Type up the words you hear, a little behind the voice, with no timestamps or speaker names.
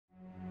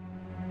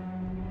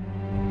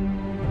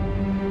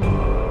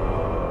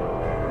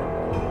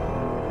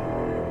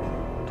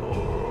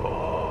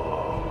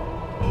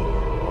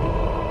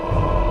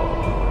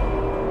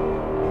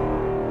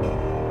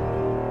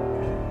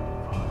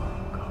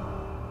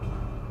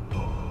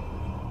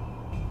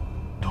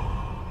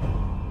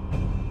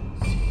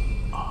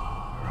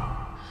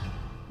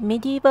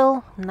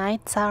Medieval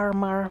knight's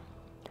armor.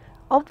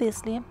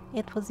 Obviously,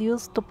 it was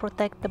used to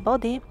protect the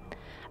body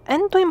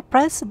and to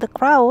impress the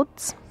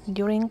crowds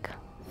during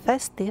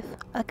festive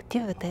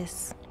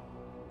activities.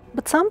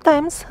 But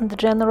sometimes the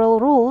general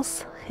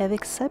rules have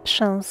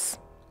exceptions.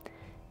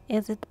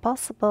 Is it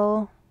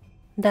possible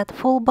that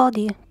full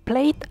body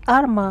plate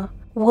armor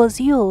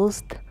was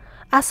used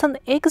as an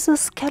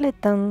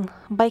exoskeleton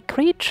by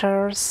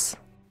creatures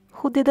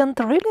who didn't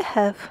really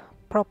have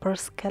proper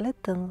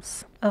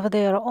skeletons of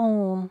their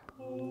own?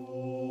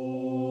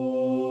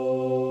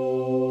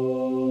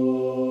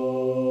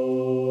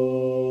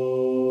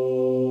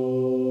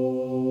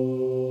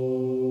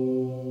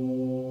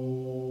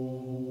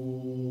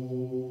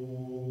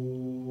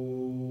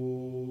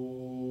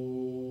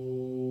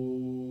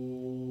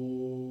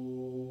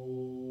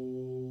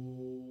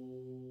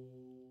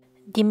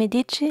 The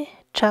Medici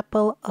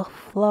Chapel of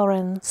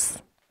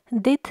Florence.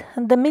 Did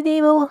the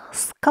medieval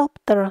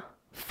sculptor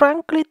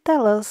frankly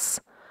tell us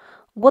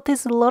what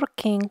is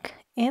lurking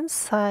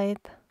inside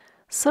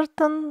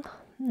certain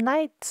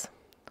knights,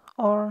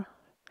 or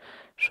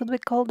should we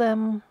call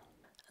them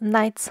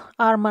knights'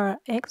 armor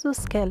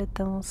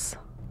exoskeletons?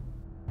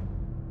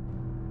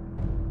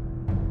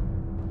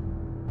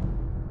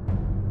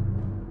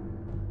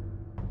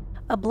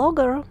 A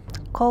blogger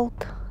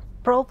called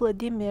Pro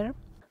Vladimir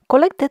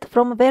collected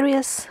from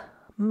various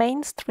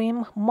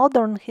mainstream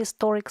modern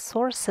historic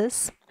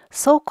sources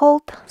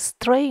so-called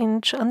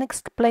strange,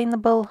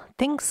 unexplainable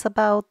things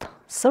about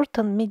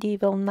certain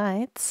medieval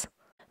knights.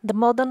 The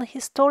modern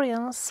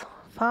historians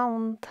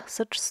found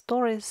such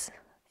stories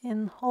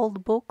in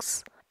old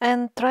books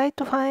and tried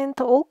to find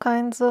all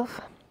kinds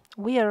of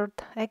weird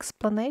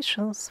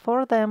explanations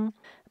for them.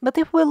 But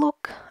if we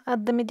look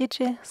at the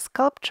Medici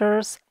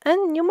sculptures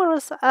and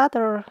numerous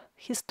other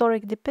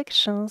historic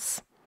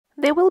depictions,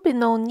 there will be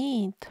no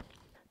need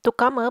to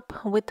come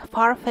up with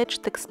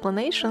far-fetched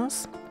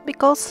explanations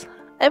because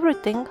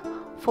everything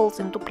falls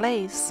into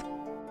place.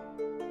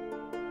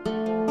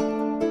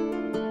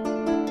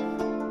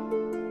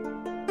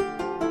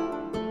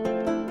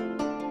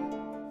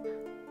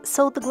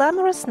 So the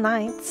glamorous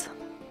knights,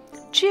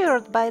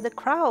 cheered by the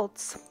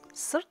crowds,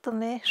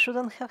 certainly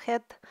shouldn't have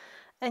had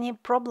any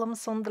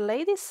problems on the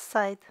ladies'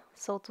 side,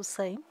 so to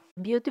say.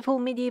 Beautiful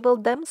medieval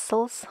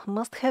damsels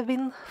must have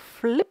been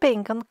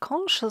flipping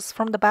unconscious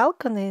from the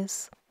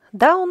balconies,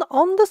 down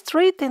on the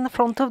street in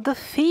front of the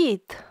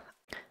feet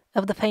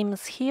of the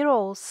famous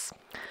heroes.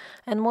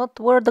 And what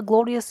were the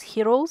glorious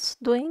heroes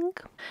doing?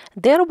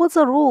 There was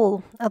a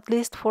rule, at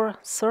least for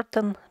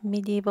certain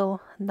medieval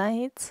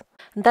knights,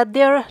 that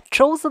their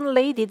chosen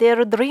lady,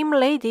 their dream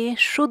lady,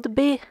 should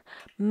be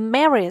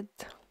married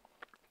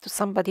to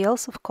somebody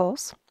else, of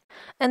course.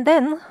 And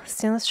then,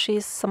 since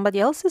she's somebody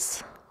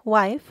else's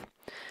wife,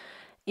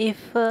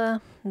 if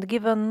the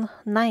given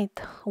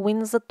knight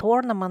wins a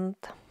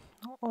tournament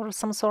or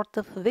some sort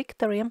of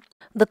victory,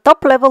 the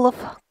top level of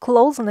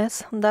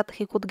closeness that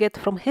he could get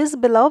from his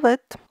beloved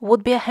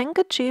would be a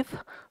handkerchief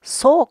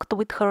soaked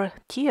with her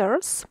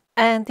tears,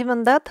 and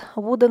even that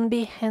wouldn't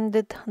be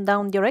handed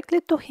down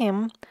directly to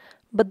him,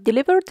 but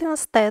delivered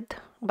instead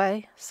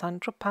by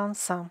Sancho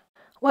Panza.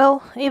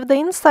 Well, if the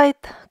inside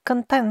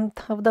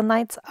content of the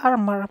knight's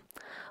armor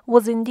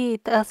was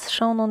indeed as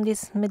shown on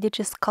this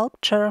Medici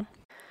sculpture,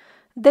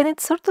 then it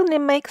certainly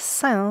makes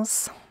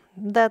sense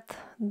that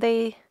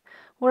they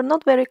were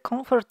not very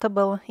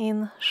comfortable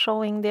in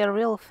showing their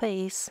real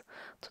face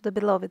to the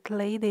beloved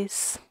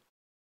ladies.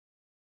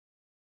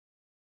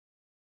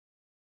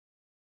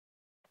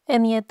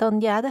 And yet, on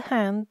the other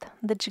hand,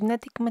 the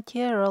genetic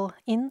material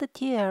in the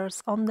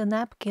tears on the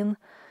napkin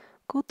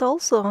could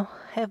also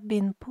have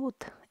been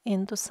put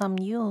into some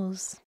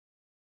use.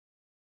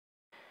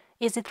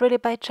 Is it really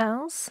by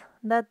chance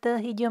that the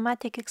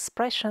idiomatic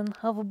expression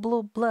of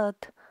blue blood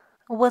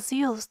was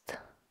used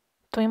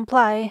to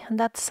imply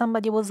that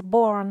somebody was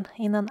born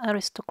in an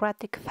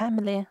aristocratic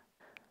family?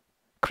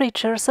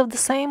 Creatures of the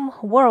same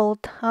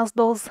world as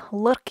those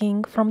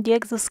lurking from the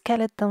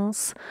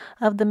exoskeletons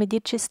of the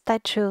Medici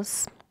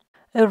statues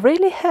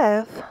really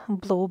have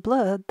blue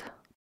blood.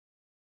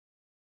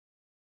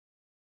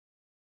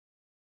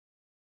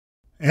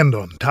 And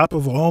on top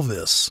of all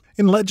this,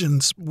 in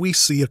legends we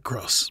see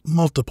across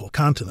multiple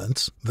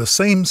continents, the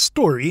same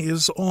story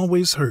is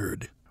always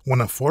heard. When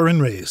a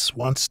foreign race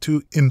wants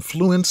to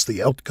influence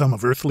the outcome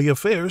of earthly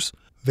affairs,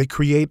 they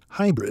create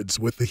hybrids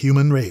with the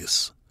human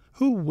race,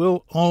 who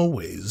will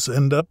always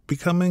end up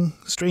becoming,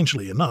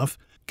 strangely enough,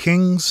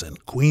 kings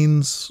and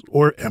queens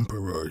or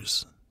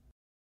emperors.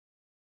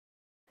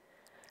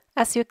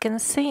 As you can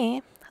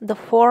see, the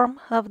form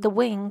of the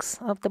wings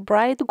of the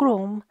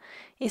bridegroom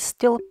is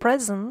still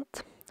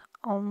present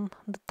on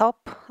the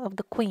top of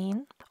the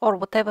queen or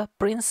whatever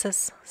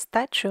princess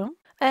statue.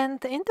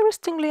 And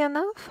interestingly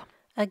enough,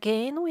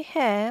 again we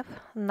have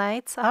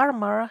knight's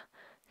armor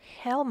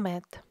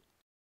helmet.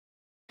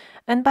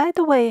 And by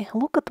the way,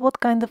 look at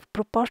what kind of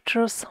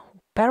preposterous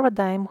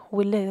paradigm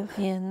we live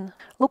in.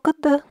 Look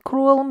at the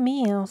cruel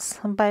means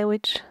by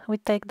which we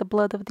take the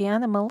blood of the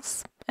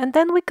animals, And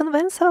then we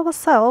convince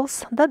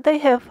ourselves that they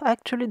have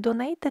actually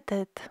donated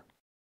it.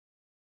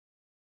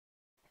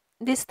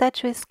 This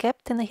statue is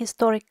kept in a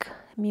historic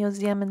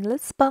museum in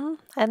Lisbon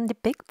and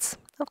depicts,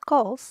 of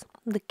course,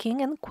 the king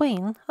and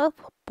queen of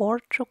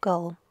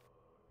Portugal.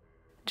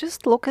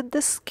 Just look at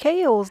the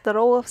scales, the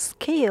row of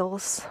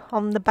scales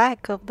on the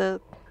back of the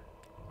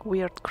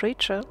weird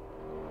creature.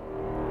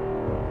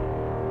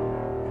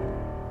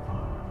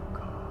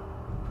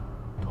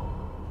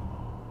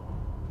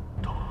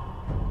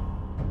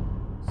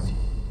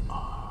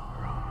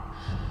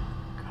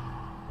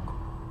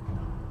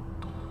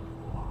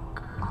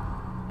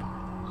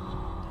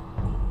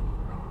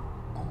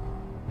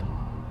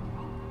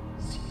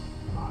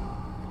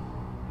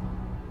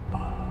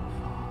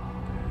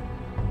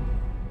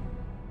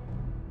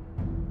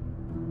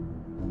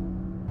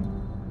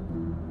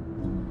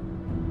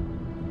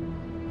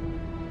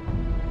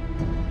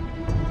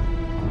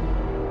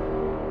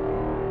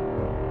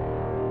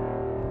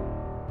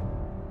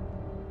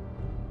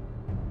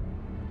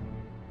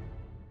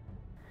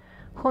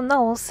 Who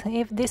knows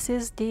if this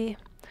is the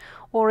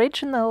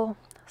original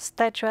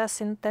statue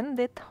as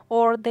intended,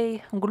 or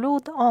they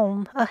glued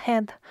on a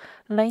head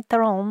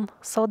later on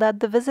so that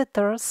the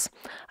visitors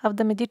of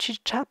the Medici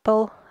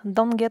chapel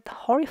don't get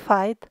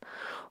horrified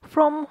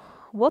from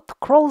what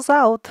crawls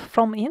out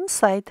from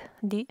inside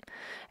the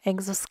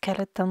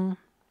exoskeleton.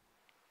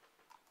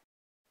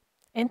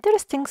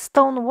 Interesting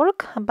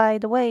stonework, by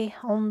the way,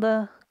 on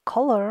the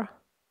collar.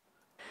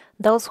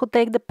 Those who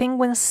take the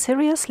penguins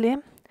seriously,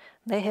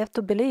 they have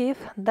to believe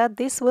that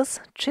this was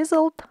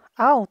chiseled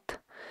out.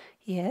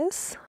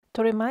 Yes,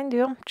 to remind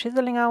you,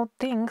 chiseling out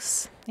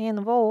things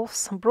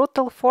involves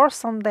brutal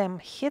force on them,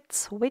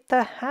 hits with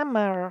a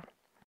hammer.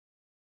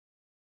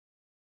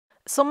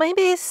 So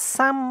maybe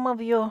some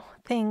of you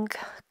think,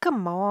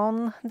 come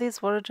on,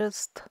 these were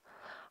just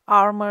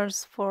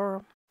armors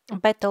for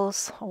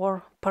battles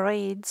or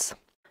parades.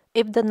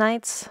 If the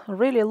knights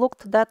really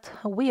looked that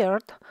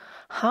weird,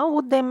 how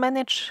would they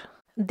manage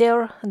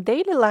their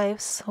daily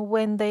lives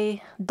when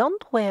they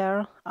don't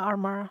wear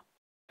armor?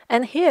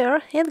 And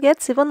here it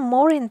gets even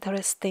more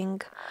interesting.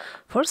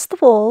 First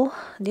of all,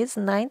 these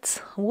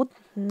knights would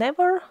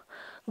never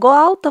go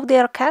out of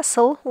their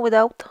castle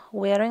without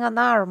wearing an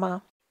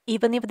armor,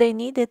 even if they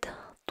needed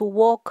to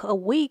walk a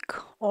week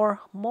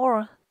or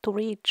more to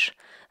reach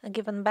a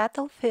given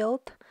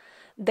battlefield.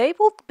 They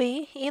would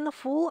be in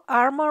full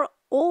armor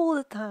all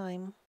the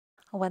time.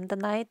 When the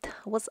knight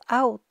was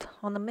out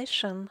on a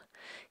mission,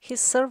 his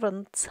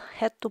servants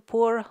had to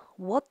pour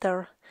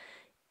water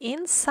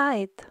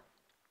inside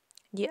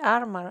the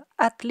armor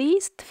at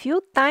least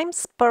few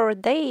times per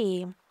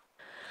day.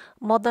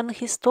 Modern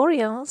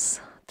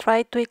historians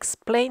try to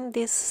explain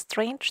these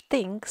strange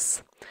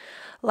things.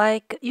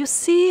 Like, you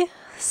see,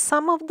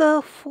 some of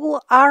the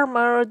full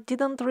armor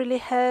didn't really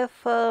have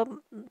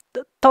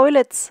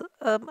toilet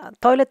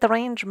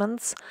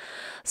arrangements,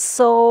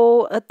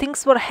 so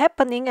things were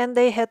happening and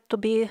they had to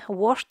be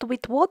washed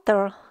with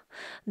water.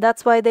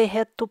 That's why they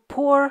had to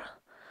pour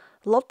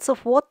lots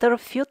of water a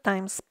few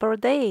times per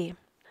day.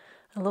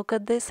 Look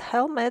at this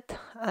helmet.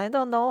 I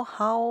don't know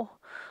how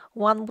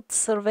one would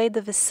survey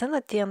the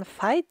vicinity and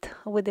fight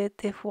with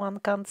it if one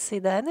can't see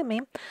the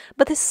enemy,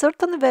 but it's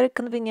certainly very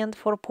convenient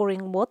for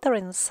pouring water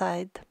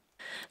inside.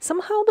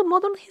 Somehow the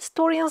modern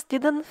historians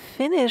didn't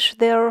finish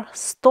their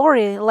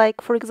story,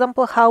 like for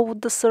example how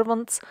would the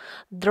servants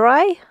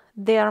dry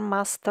their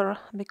master,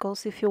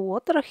 because if you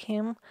water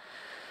him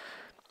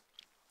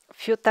a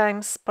few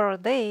times per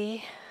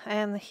day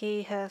and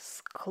he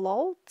has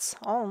clothes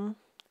on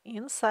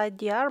inside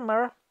the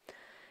armor,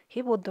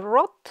 he would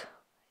rot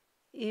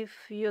if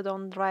you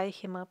don't dry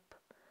him up.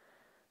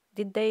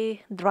 Did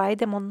they dry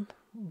them on,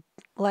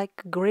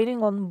 like,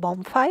 grilling on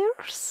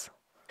bonfires?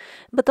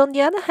 But on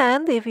the other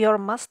hand, if your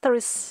master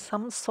is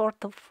some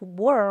sort of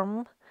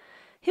worm,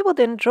 he would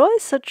enjoy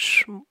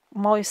such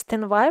moist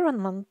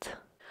environment.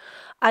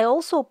 I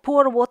also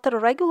pour water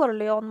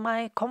regularly on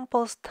my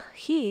compost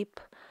heap,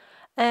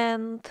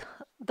 and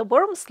the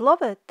worms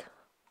love it.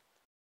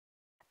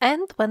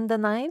 And when the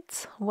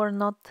knights were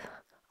not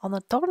on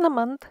a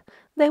tournament,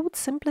 they would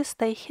simply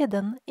stay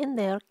hidden in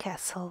their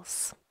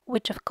castles,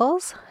 which of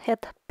course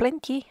had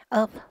plenty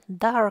of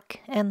dark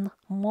and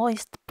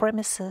moist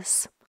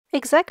premises.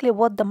 Exactly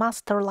what the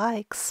master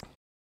likes.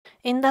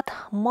 In that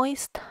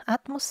moist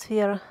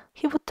atmosphere,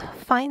 he would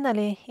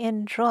finally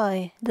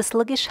enjoy the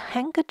sluggish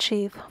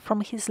handkerchief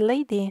from his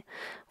lady,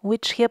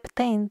 which he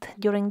obtained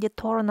during the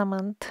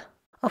tournament.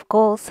 Of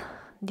course,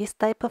 these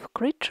type of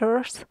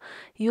creatures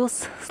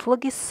use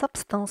sluggish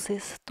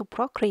substances to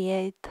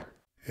procreate.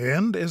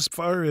 And as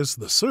far as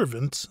the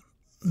servants,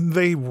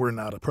 they were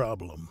not a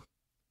problem.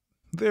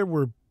 There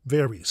were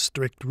very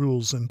strict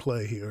rules in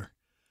play here.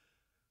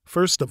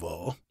 First of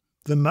all,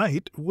 the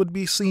knight would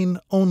be seen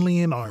only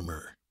in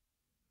armor,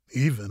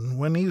 even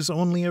when he's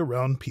only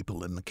around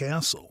people in the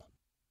castle.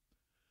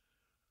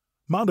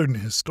 Modern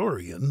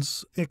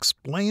historians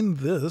explain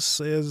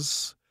this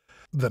as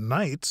the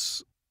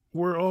knights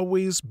were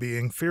always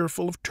being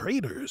fearful of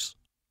traitors,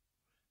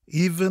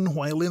 even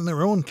while in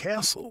their own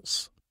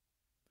castles.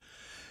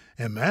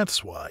 And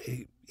that's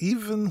why,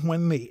 even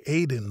when they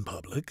ate in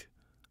public,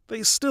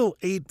 they still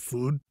ate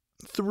food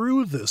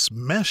through this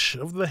mesh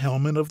of the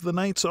helmet of the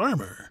knight's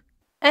armor.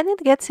 And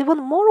it gets even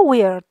more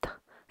weird.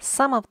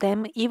 Some of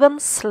them even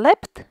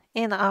slept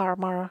in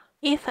armor.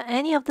 If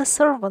any of the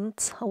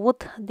servants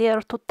would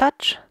dare to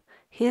touch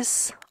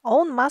his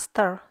own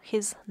master,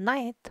 his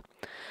knight,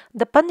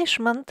 the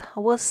punishment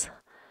was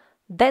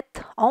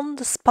death on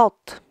the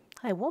spot.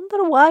 I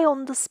wonder why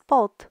on the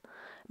spot.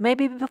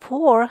 Maybe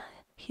before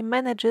he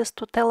manages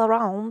to tell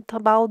around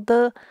about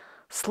the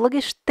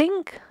sluggish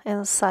thing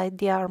inside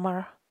the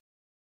armor.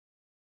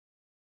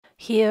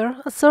 Here,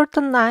 a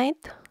certain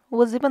knight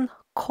was even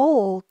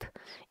called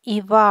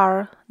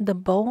Ivar the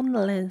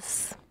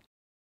Boneless.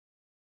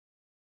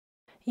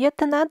 Yet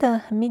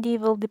another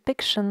medieval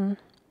depiction,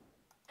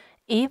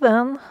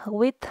 even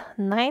with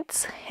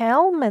knight's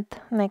helmet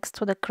next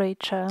to the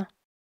creature.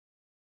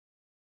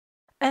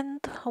 And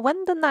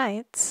when the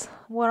knights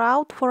were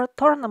out for a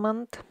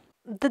tournament,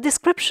 the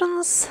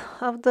descriptions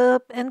of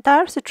the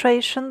entire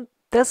situation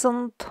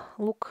doesn't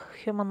look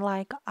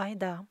human-like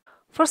either.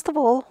 First of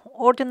all,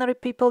 ordinary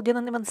people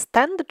didn't even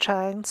stand the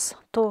chance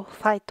to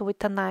fight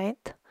with a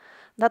knight.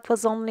 That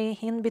was only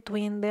in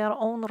between their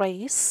own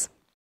race.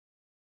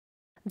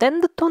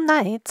 Then the two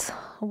knights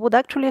would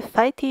actually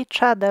fight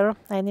each other,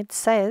 and it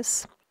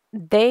says,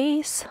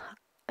 days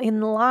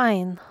in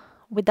line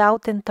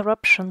without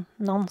interruption,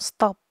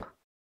 non-stop,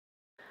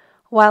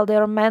 while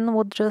their men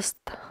would just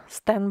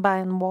stand by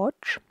and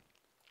watch.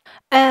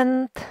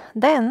 And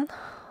then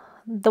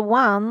the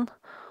one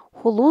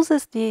who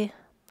loses the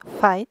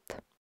fight,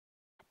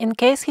 in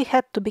case he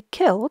had to be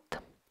killed,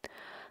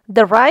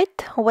 the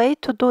right way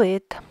to do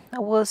it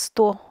was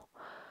to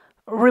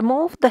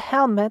remove the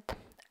helmet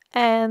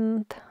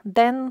and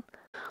then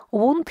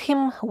wound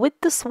him with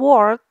the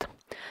sword,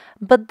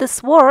 but the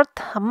sword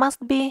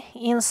must be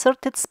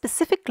inserted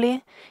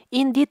specifically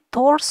in the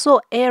torso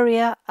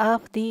area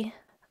of the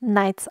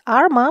knight's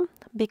armor,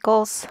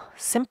 because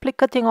simply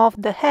cutting off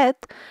the head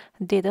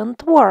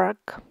didn't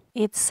work.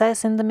 It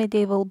says in the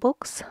medieval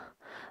books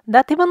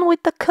that even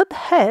with a cut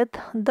head,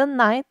 the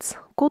knights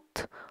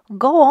could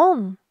go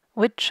on,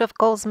 which of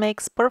course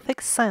makes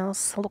perfect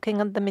sense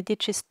looking at the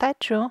Medici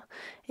statue.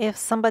 If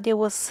somebody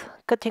was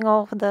cutting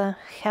off the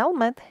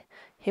helmet,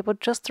 he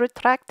would just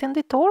retract in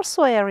the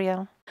torso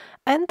area.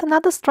 And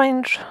another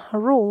strange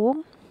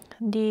rule,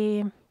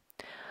 the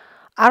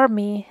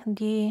army,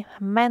 the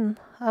men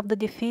of the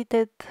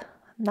defeated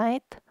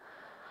knight,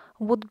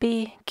 would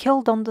be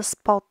killed on the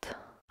spot,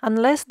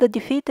 unless the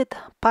defeated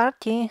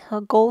party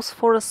goes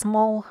for a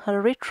small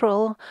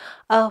ritual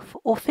of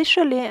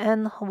officially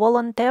and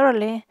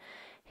voluntarily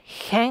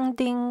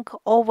handing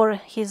over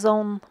his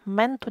own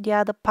men to the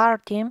other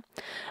party,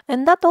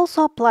 and that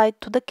also applied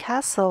to the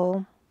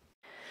castle.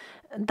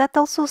 That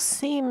also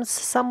seems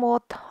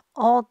somewhat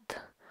odd,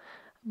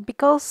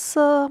 because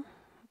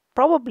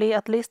probably,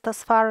 at least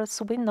as far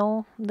as we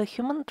know, the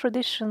human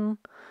tradition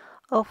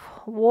of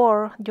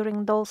war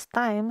during those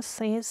times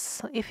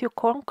is if you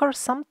conquer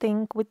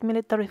something with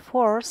military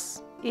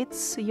force,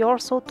 it's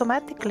yours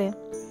automatically.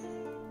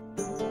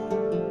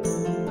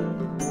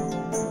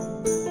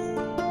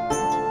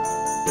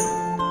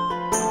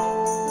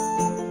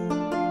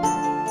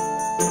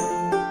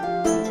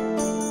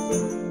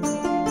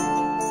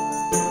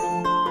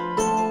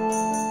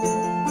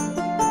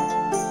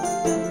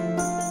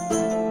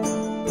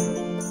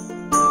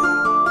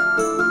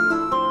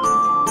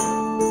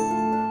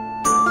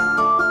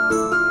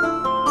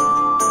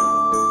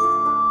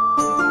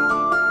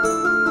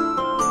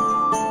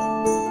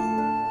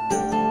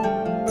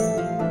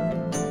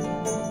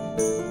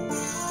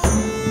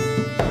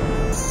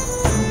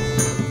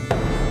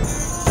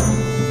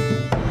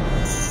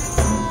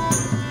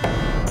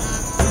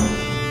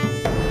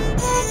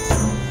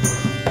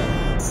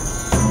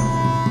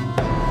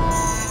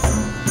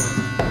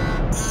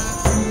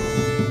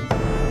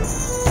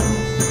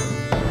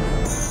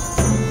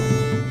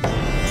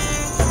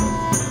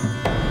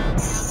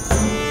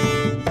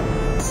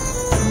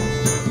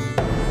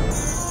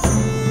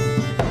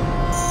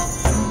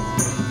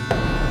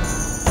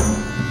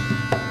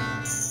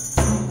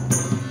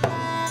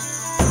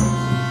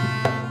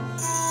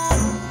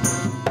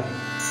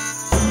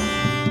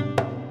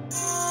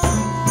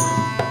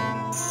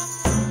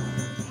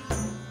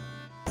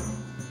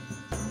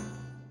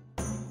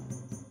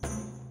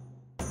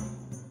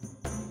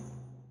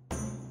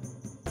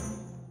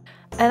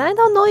 And I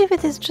don't know if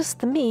it is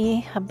just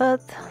me,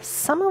 but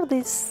some of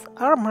these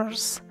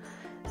armors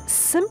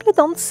simply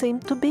don't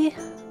seem to be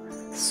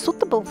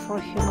suitable for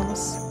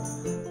humans.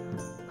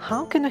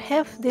 How can you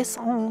have this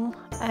on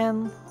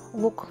and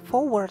look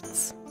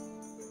forwards?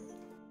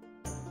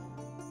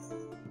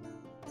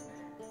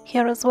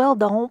 Here as well,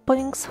 the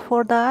openings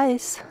for the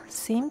eyes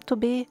seem to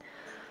be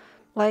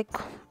like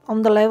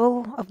on the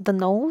level of the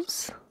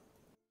nose.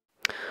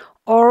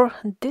 Or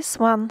this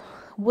one,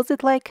 was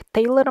it like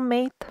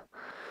tailor-made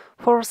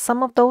for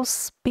some of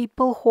those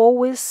people who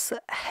always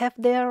have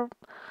their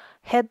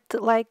head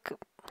like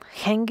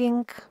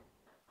hanging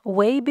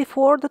way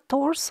before the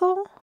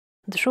torso?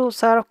 The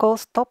shoes are of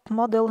course top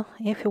model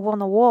if you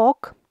wanna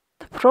walk.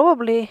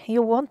 Probably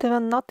you won't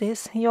even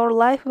notice your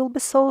life will be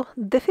so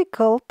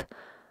difficult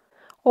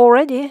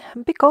already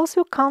because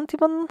you can't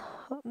even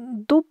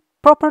do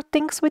proper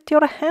things with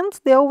your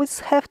hands. They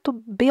always have to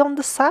be on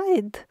the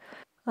side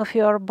of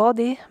your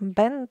body,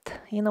 bent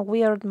in a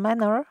weird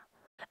manner.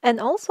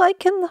 And also I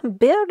can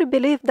barely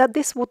believe that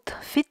this would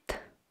fit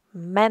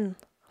men,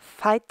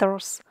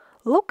 fighters.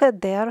 Look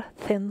at their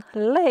thin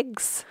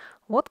legs.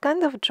 What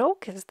kind of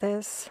joke is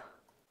this?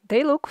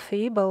 They look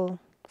feeble,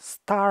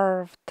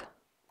 starved.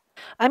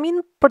 I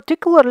mean,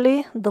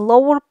 particularly the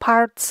lower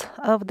parts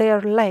of their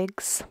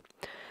legs.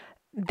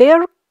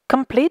 They're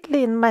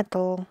completely in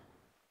metal.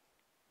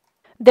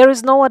 There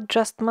is no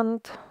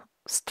adjustment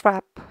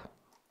strap.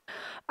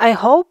 I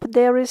hope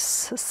there is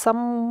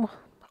some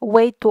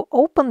way to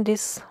open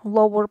this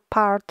lower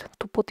part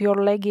to put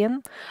your leg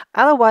in.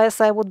 Otherwise,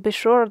 I would be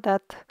sure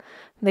that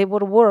they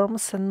were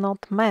worms and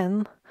not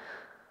men.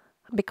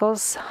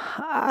 Because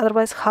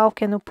otherwise, how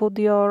can you put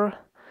your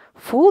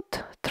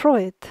foot through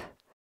it?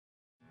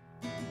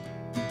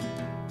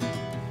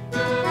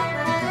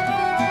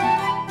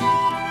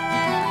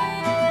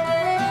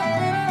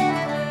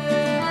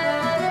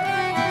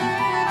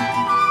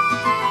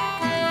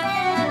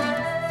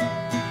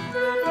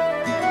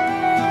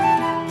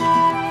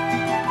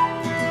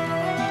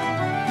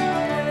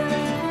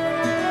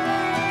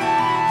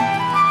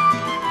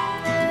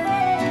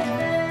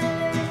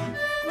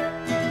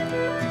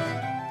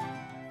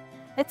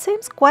 It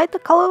seems quite a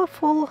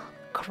colorful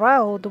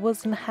crowd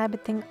was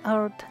inhabiting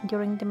Earth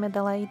during the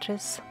Middle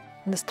Ages.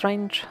 The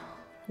strange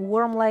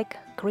worm-like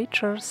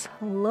creatures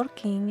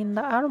lurking in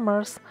the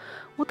armors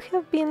would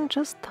have been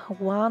just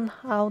one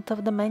out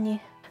of the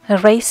many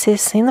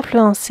races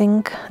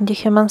influencing the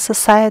human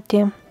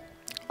society.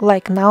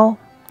 Like now,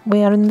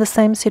 we are in the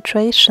same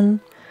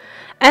situation.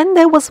 And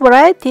there was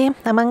variety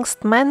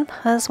amongst men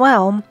as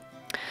well.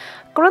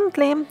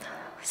 Currently,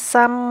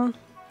 some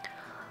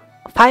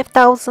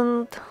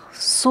 5,000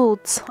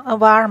 suits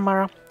of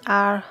armor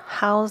are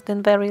housed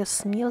in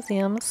various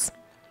museums,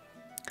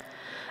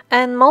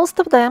 and most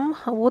of them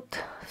would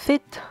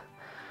fit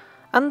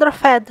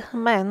underfed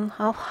men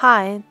of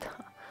height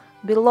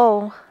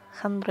below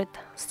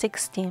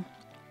 160.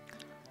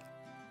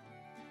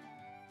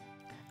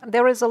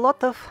 There is a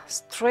lot of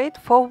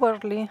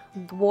straightforwardly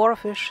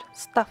dwarfish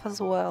stuff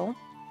as well.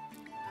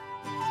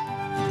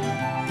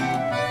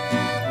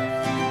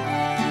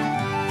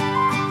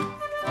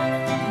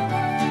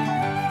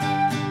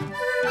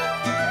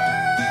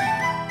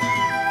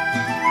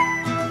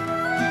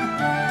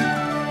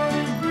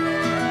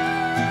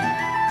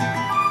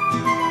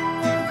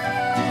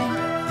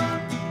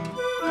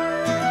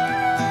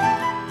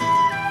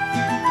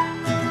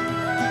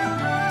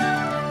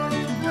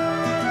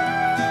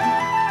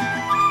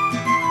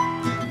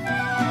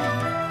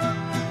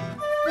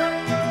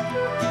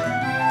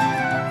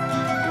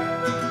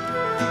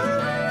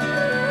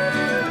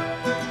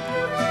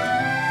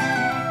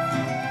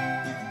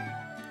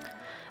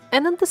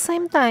 And at the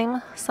same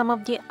time, some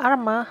of the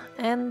armor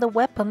and the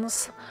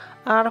weapons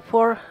are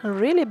for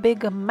really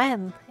big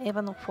men,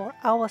 even for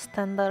our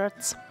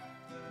standards.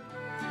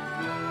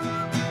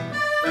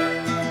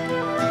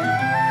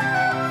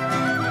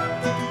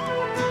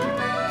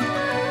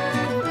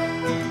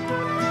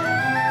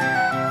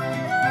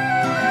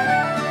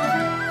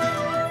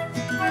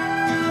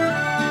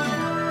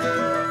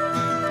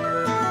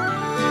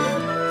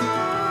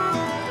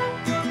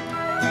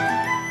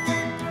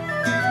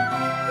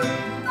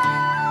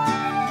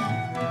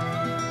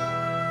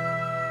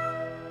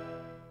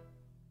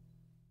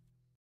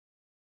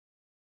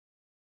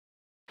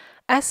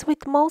 As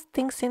with most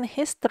things in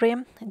history,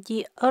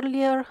 the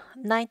earlier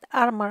knight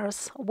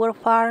armors were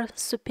far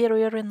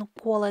superior in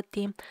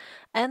quality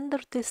and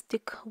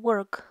artistic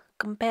work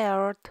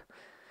compared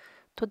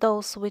to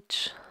those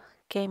which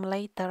came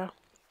later.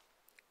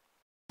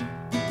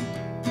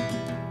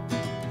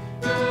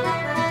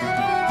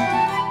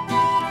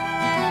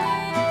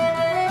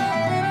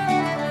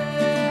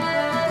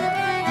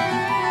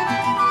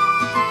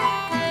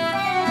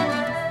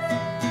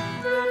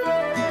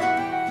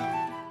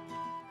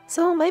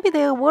 So maybe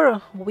there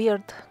were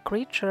weird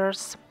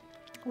creatures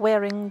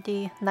wearing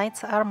the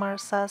knight's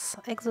armors as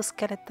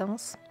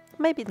exoskeletons,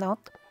 maybe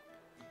not.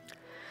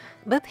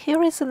 But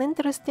here is an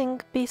interesting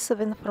piece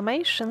of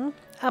information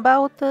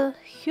about a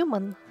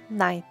human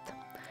knight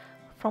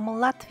from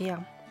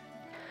Latvia.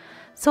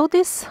 So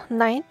this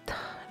knight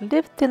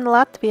lived in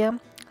Latvia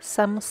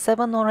some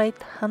 700 or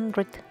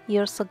 800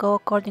 years ago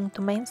according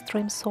to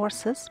mainstream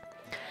sources,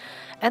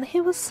 and he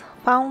was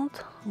found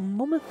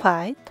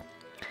mummified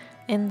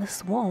in the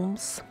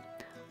swamps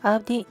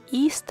of the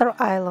Easter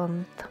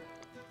Island.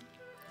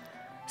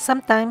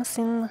 Sometimes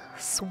in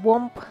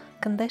swamp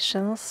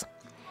conditions,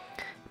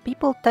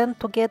 people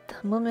tend to get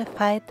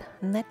mummified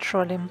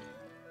naturally.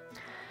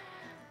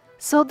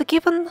 So the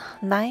given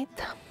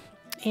knight,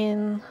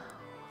 in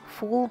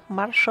full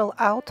martial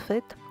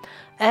outfit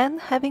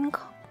and having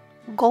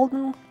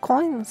golden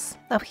coins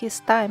of his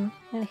time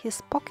in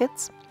his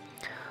pockets,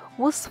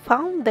 was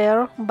found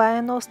there by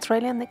an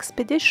Australian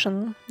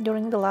expedition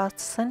during the last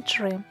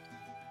century.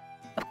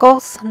 Of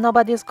course,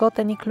 nobody's got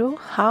any clue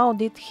how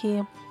did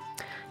he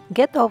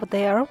get over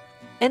there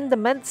in the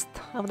midst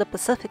of the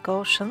Pacific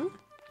Ocean.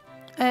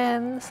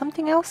 And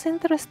something else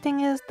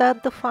interesting is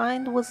that the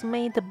find was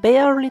made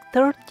barely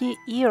 30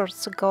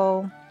 years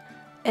ago,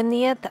 and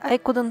yet I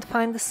couldn't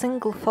find a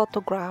single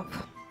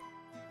photograph.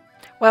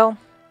 Well,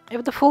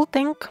 if the full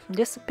thing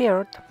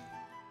disappeared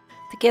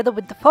together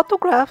with the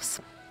photographs,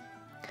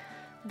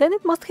 then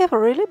it must have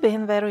really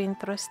been very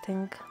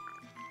interesting.